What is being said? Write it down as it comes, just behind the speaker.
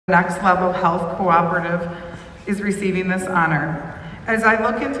Next Level Health Cooperative is receiving this honor. As I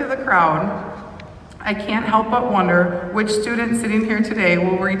look into the crowd, I can't help but wonder which student sitting here today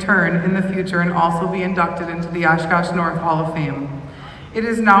will return in the future and also be inducted into the Oshkosh North Hall of Fame. It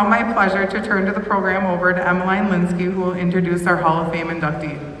is now my pleasure to turn the program over to Emmeline Linsky, who will introduce our Hall of Fame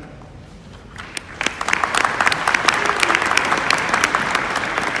inductee.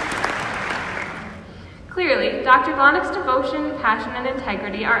 Clearly, Dr. Blahnik's devotion, passion, and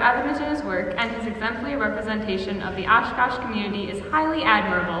integrity are evident in his work, and his exemplary representation of the Oshkosh community is highly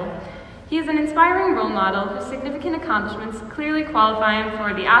admirable. He is an inspiring role model whose significant accomplishments clearly qualify him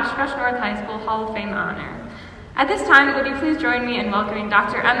for the Oshkosh North High School Hall of Fame honor. At this time, would you please join me in welcoming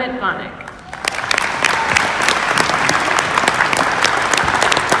Dr. Emmett Blahnik.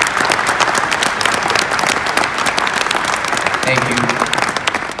 Thank you.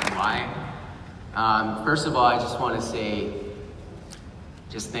 First of all, I just want to say,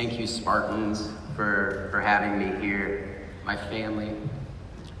 just thank you, Spartans, for having me here, my family,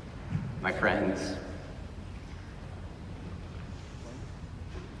 my friends.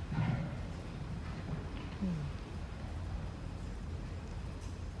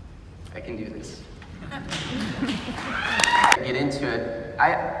 I can do this. Get into it.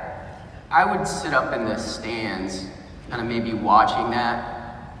 I would sit up in the stands, kind of maybe watching that,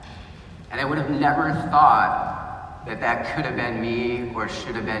 and I would have never thought that that could have been me or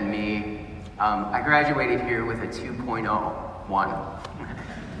should have been me. I graduated here with a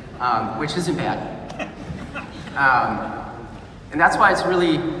 2.01, which isn't bad. And that's why it's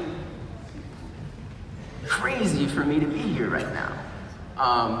really crazy for me to be here right now.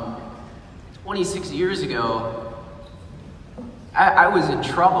 26 years ago, I was in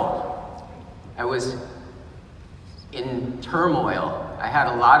trouble. I was in turmoil. I had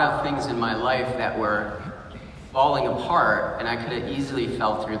a lot of things in my life that were falling apart, and I could have easily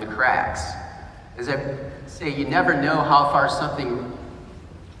fell through the cracks. As I say, you never know how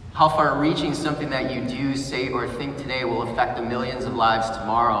far reaching something that you do, say, or think today will affect the millions of lives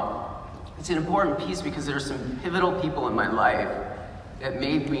tomorrow. It's an important piece because there are some pivotal people in my life that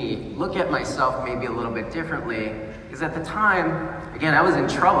made me look at myself maybe a little bit differently. Because at the time, again, I was in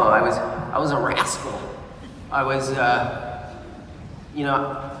trouble. I was a rascal. I was, you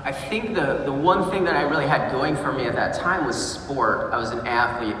know, I think the one thing that I really had going for me at that time was sport. I was an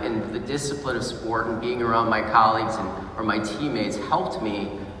athlete, and the discipline of sport and being around my colleagues or my teammates helped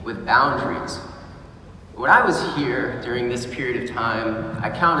me with boundaries. When I was here during this period of time,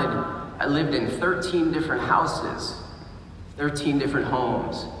 I lived in 13 different houses, 13 different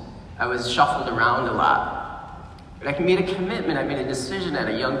homes. I was shuffled around a lot. But I made a commitment, I made a decision at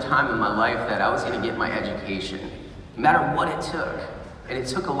a young time in my life that I was going to get my education, no matter what it took. And it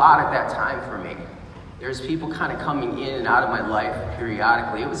took a lot at that time for me. There's people kind of coming in and out of my life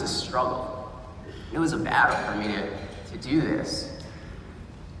periodically. It was a struggle. It was a battle for me to do this.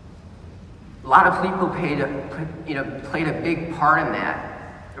 A lot of people played a big part in that.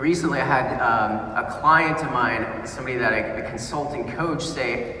 Recently I had a client of mine, somebody that a consulting coach,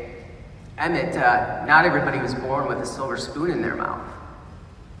 say, Emmett, not everybody was born with a silver spoon in their mouth.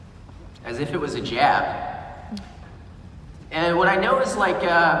 As if it was a jab. And what I know is like,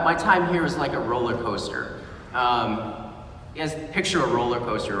 my time here is like a roller coaster. You guys picture a roller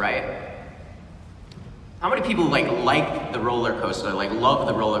coaster, right? How many people like the roller coaster, love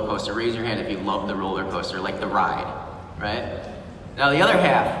the roller coaster? Raise your hand if you love the roller coaster, like the ride, right? Now the other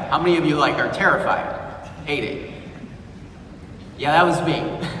half, how many of you are terrified, hate it? Yeah, that was me.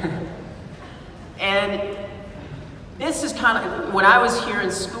 And this is kind of, when I was here in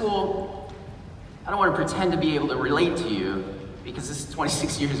school, I don't want to pretend to be able to relate to you because this is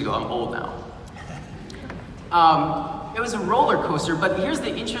 26 years ago, I'm old now. It was a roller coaster, but here's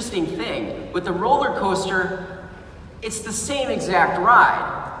the interesting thing. With the roller coaster, it's the same exact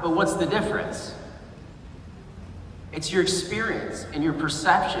ride, but what's the difference? It's your experience and your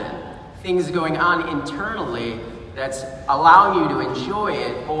perception, things going on internally that's allowing you to enjoy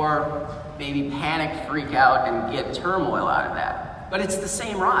it or maybe panic, freak out, and get turmoil out of that. But it's the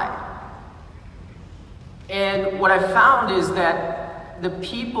same ride. And what I found is that the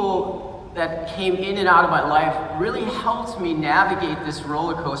people that came in and out of my life really helped me navigate this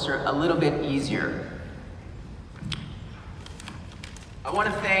roller coaster a little bit easier. I want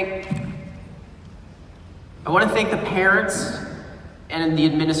to thank the parents and the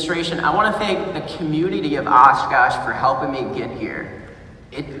administration. I want to thank the community of Oshkosh for helping me get here.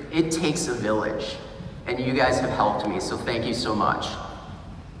 It takes a village, and you guys have helped me, so thank you so much.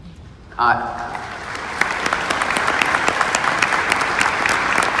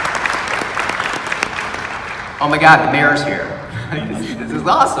 Oh my God, the mayor's here. This is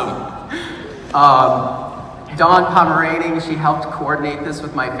awesome. Dawn Pomeranian, she helped coordinate this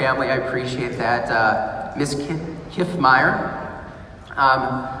with my family. I appreciate that. Miss Kiffmeyer.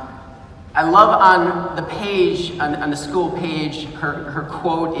 I love on the page, on the school page, her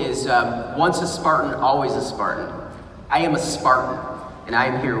quote is, once a Spartan, always a Spartan. I am a Spartan, and I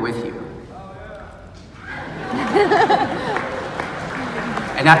am here with you.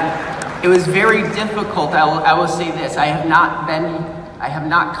 And it was very difficult. I will say this, I have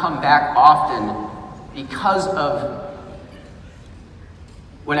not come back often because of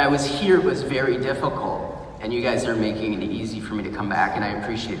when I was here, it was very difficult. And you guys are making it easy for me to come back, and I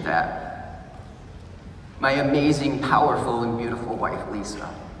appreciate that. My amazing, powerful, and beautiful wife,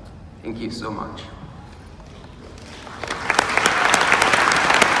 Lisa. Thank you so much.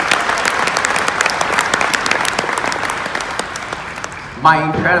 My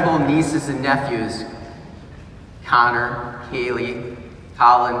incredible nieces and nephews, Connor, Kaylee,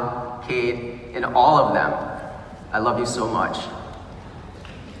 Colin, Kate, and all of them. I love you so much.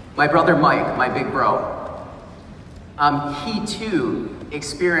 My brother Mike, my big bro. He too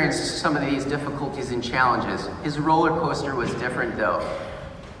experienced some of these difficulties and challenges. His roller coaster was different though.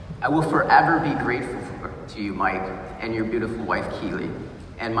 I will forever be grateful to you, Mike, and your beautiful wife, Keely,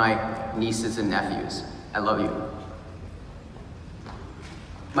 and my nieces and nephews. I love you.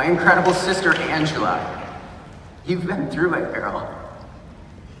 My incredible sister, Angela. You've been through it, girl.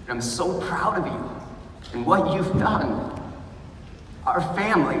 And I'm so proud of you and what you've done. Our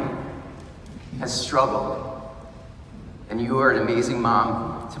family has struggled. And you are an amazing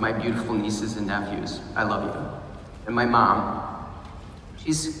mom to my beautiful nieces and nephews. I love you. And my mom,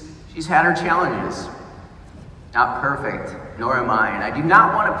 she's had her challenges. Not perfect, nor am I. And I do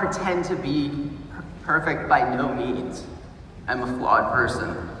not want to pretend to be perfect by no means. I'm a flawed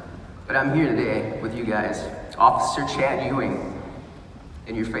person. But I'm here today with you guys, Officer Chad Ewing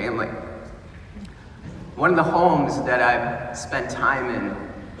and your family. One of the homes that I've spent time in,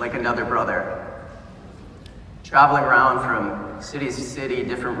 like another brother. Traveling around from city to city,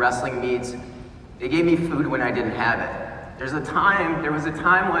 different wrestling meets. They gave me food when I didn't have it. There was a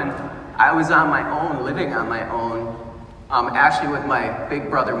time when I was on my own, living on my own, actually with my big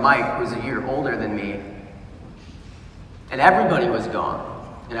brother Mike, who's a year older than me. And everybody was gone.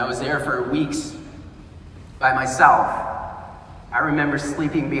 And I was there for weeks by myself. I remember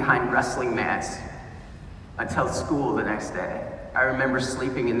sleeping behind wrestling mats until school the next day. I remember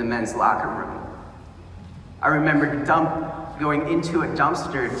sleeping in the men's locker room. I remember going into a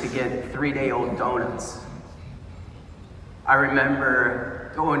dumpster to get 3-day-old donuts. I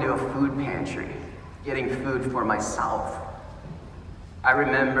remember going to a food pantry, getting food for myself. I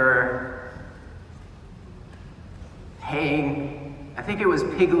remember paying, I think it was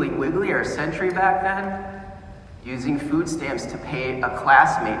Piggly Wiggly or Century back then, using food stamps to pay a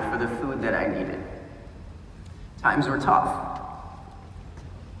classmate for the food that I needed. Times were tough.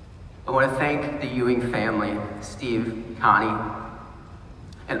 I want to thank the Ewing family, Steve, Connie,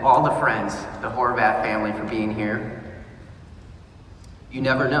 and all the friends, the Horvath family, for being here. You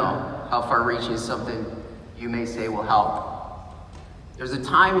never know how far-reaching something you may say will help. There's a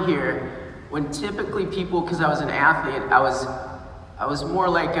time here when typically people, because I was an athlete, I was more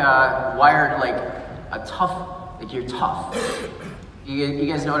like wired like a tough, like you're tough. You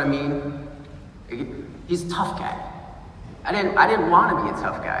guys know what I mean? He's a tough guy. I didn't want to be a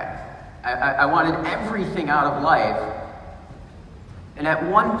tough guy. I wanted everything out of life. And at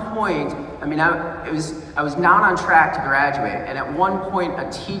one point, I mean, I was not on track to graduate. And at one point,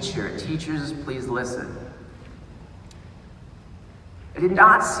 teachers, please listen. I did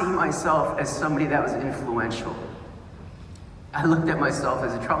not see myself as somebody that was influential. I looked at myself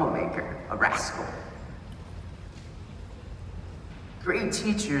as a troublemaker, a rascal. Great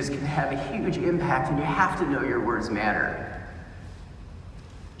teachers can have a huge impact, and you have to know your words matter.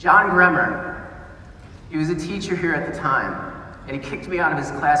 John Gremmer, he was a teacher here at the time, and he kicked me out of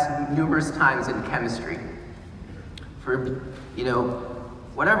his class numerous times in chemistry for, you know,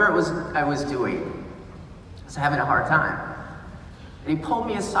 whatever it was I was doing. I was having a hard time. And he pulled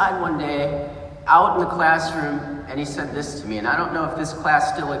me aside one day out in the classroom, and he said this to me, and I don't know if this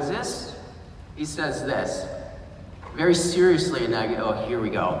class still exists. He says this, very seriously, and I go, oh, here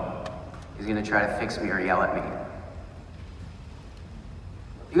we go. He's gonna try to fix me or yell at me.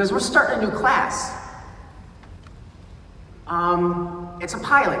 He goes, we're starting a new class. It's a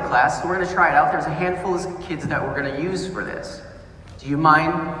pilot class, so we're gonna try it out. There's a handful of kids that we're gonna use for this. Do you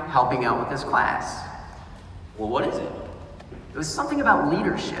mind helping out with this class? Well, what is it? It was something about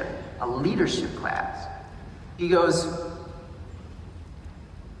leadership, a leadership class. He goes,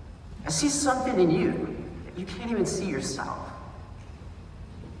 I see something in you that you can't even see yourself.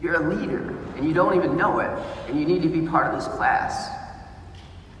 You're a leader, and you don't even know it, and you need to be part of this class.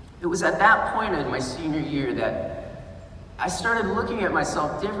 It was at that point in my senior year that I started looking at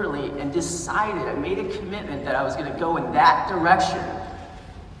myself differently and decided, I made a commitment that I was going to go in that direction,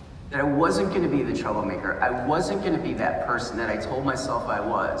 that I wasn't going to be the troublemaker. I wasn't going to be that person that I told myself I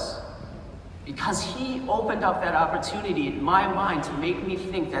was. Because he opened up that opportunity in my mind to make me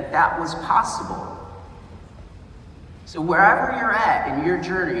think that that was possible. So wherever you're at in your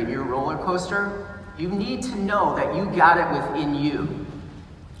journey, in your roller coaster, you need to know that you got it within you.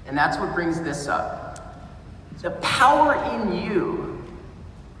 And that's what brings this up. The power in you,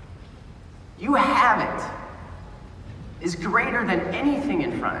 you have it, is greater than anything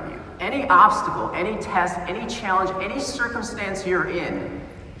in front of you. Any obstacle, any test, any challenge, any circumstance you're in,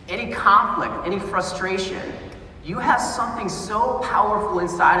 any conflict, any frustration, you have something so powerful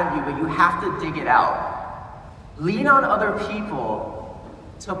inside of you, but you have to dig it out. Lean on other people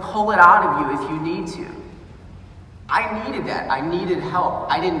to pull it out of you if you need to. I needed that. I needed help.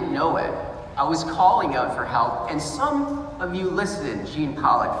 I didn't know it. I was calling out for help, and some of you listened. Jean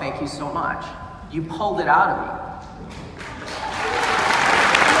Pollock, thank you so much. You pulled it out of me.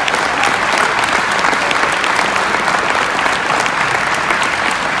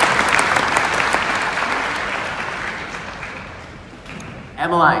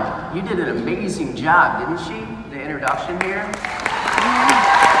 Emmeline, you did an amazing job, didn't she? The introduction here.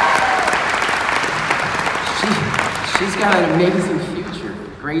 She's got an amazing future.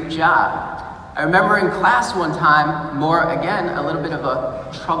 Great job. I remember in class one time, again, a little bit of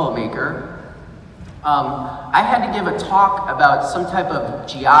a troublemaker. I had to give a talk about some type of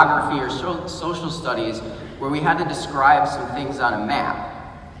geography or social studies where we had to describe some things on a map.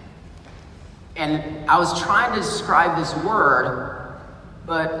 And I was trying to describe this word,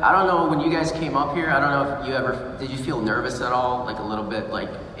 but I don't know, when you guys came up here, I don't know if you did you feel nervous at all? Like a little bit like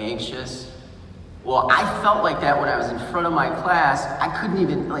anxious? Well, I felt like that when I was in front of my class. I couldn't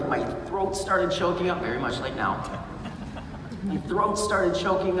even, like my throat started choking up, very much like now. My throat started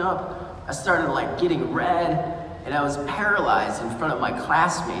choking up. I started like getting red, and I was paralyzed in front of my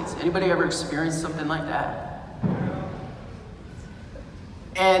classmates. Anybody ever experienced something like that?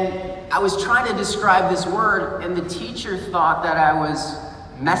 And I was trying to describe this word, and the teacher thought that I was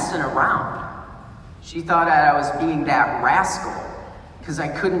messing around. She thought that I was being that rascal because I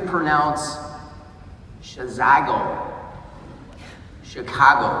couldn't pronounce Chicago.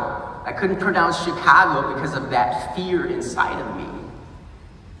 I couldn't pronounce Chicago because of that fear inside of me.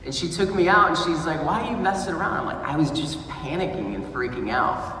 And she took me out and she's like, why are you messing around? I'm like, I was just panicking and freaking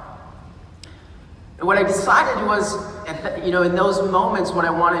out. And what I decided was, in those moments, what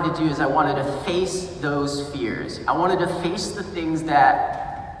I wanted to do is I wanted to face those fears. I wanted to face the things that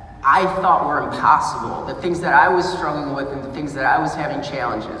I thought were impossible, the things that I was struggling with and the things that I was having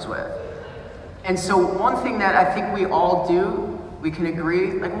challenges with. And so one thing that I think we all do, we can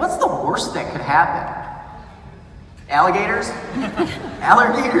agree, like, what's the worst that could happen? Alligators?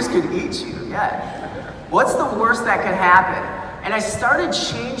 Alligators could eat you, yeah. What's the worst that could happen? And I started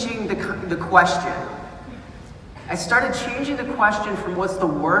changing the question. I started changing the question from what's the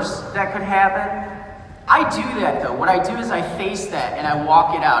worst that could happen. I do that though. What I do is I face that and I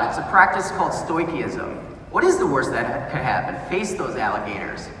walk it out. It's a practice called stoicism. What is the worst that could happen? Face those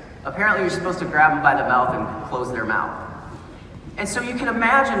alligators. Apparently you're supposed to grab them by the mouth and close their mouth. And so you can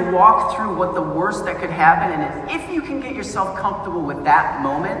imagine, walk through what the worst that could happen, and if you can get yourself comfortable with that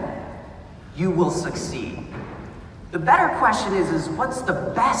moment, you will succeed. The better question is what's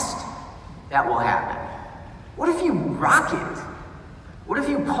the best that will happen? What if you rock it? What if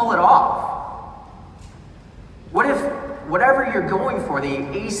you pull it off? What if whatever you're going for, the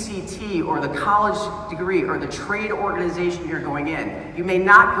ACT or the college degree or the trade organization you're going in, you may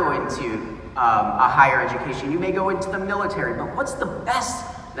not go into a higher education, you may go into the military, but what's the best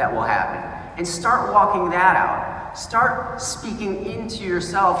that will happen? And start walking that out. Start speaking into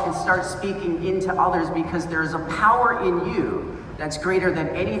yourself and start speaking into others, because there's a power in you that's greater than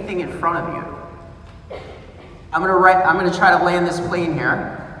anything in front of you. I'm gonna try to land this plane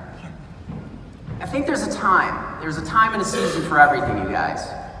here. I think there's a time and a season for everything, you guys.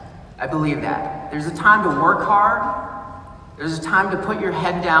 I believe that. There's a time to work hard. There's a time to put your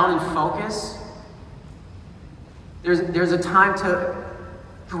head down and focus. There's a time to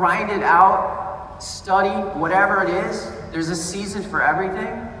grind it out, study, whatever it is. There's a season for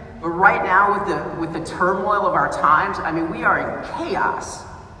everything. But right now, with the turmoil of our times, I mean, we are in chaos,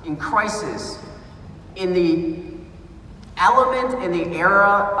 in crisis, in the element and the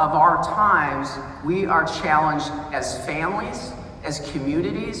era of our times. We are challenged as families, as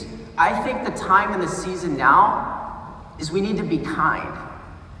communities. I think the time and the season now is we need to be kind.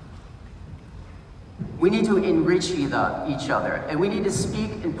 We need to enrich each other, and we need to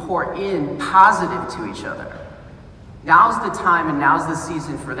speak and pour in positive to each other. Now's the time and now's the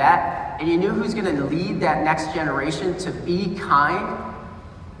season for that. And you know who's going to lead that next generation to be kind?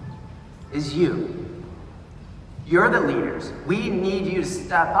 Is you. You're the leaders. We need you to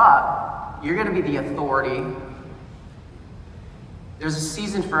step up. You're going to be the authority. There's a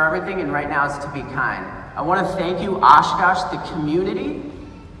season for everything, and right now it's to be kind. I want to thank you, Oshkosh, the community,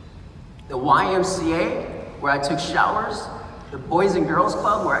 the YMCA, where I took showers, the Boys and Girls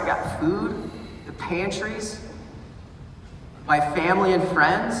Club, where I got food, the pantries, my family and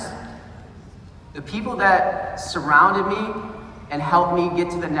friends, the people that surrounded me and helped me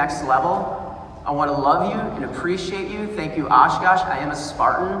get to the next level. I want to love you and appreciate you. Thank you, Oshkosh. I am a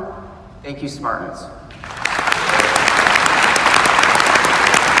Spartan. Thank you, Spartans.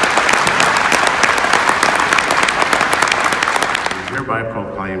 Hereby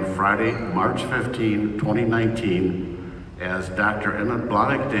proclaim Friday, March 15, 2019 as Dr. Emmett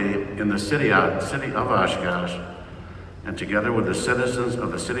Blahnik Day in the city of Oshkosh, and together with the citizens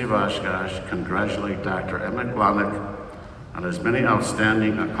of the city of Oshkosh, congratulate Dr. Emmett Blahnik on his many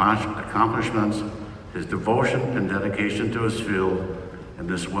outstanding accomplishments, his devotion and dedication to his field, and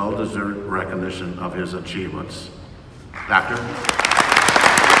this well-deserved recognition of his achievements. Doctor.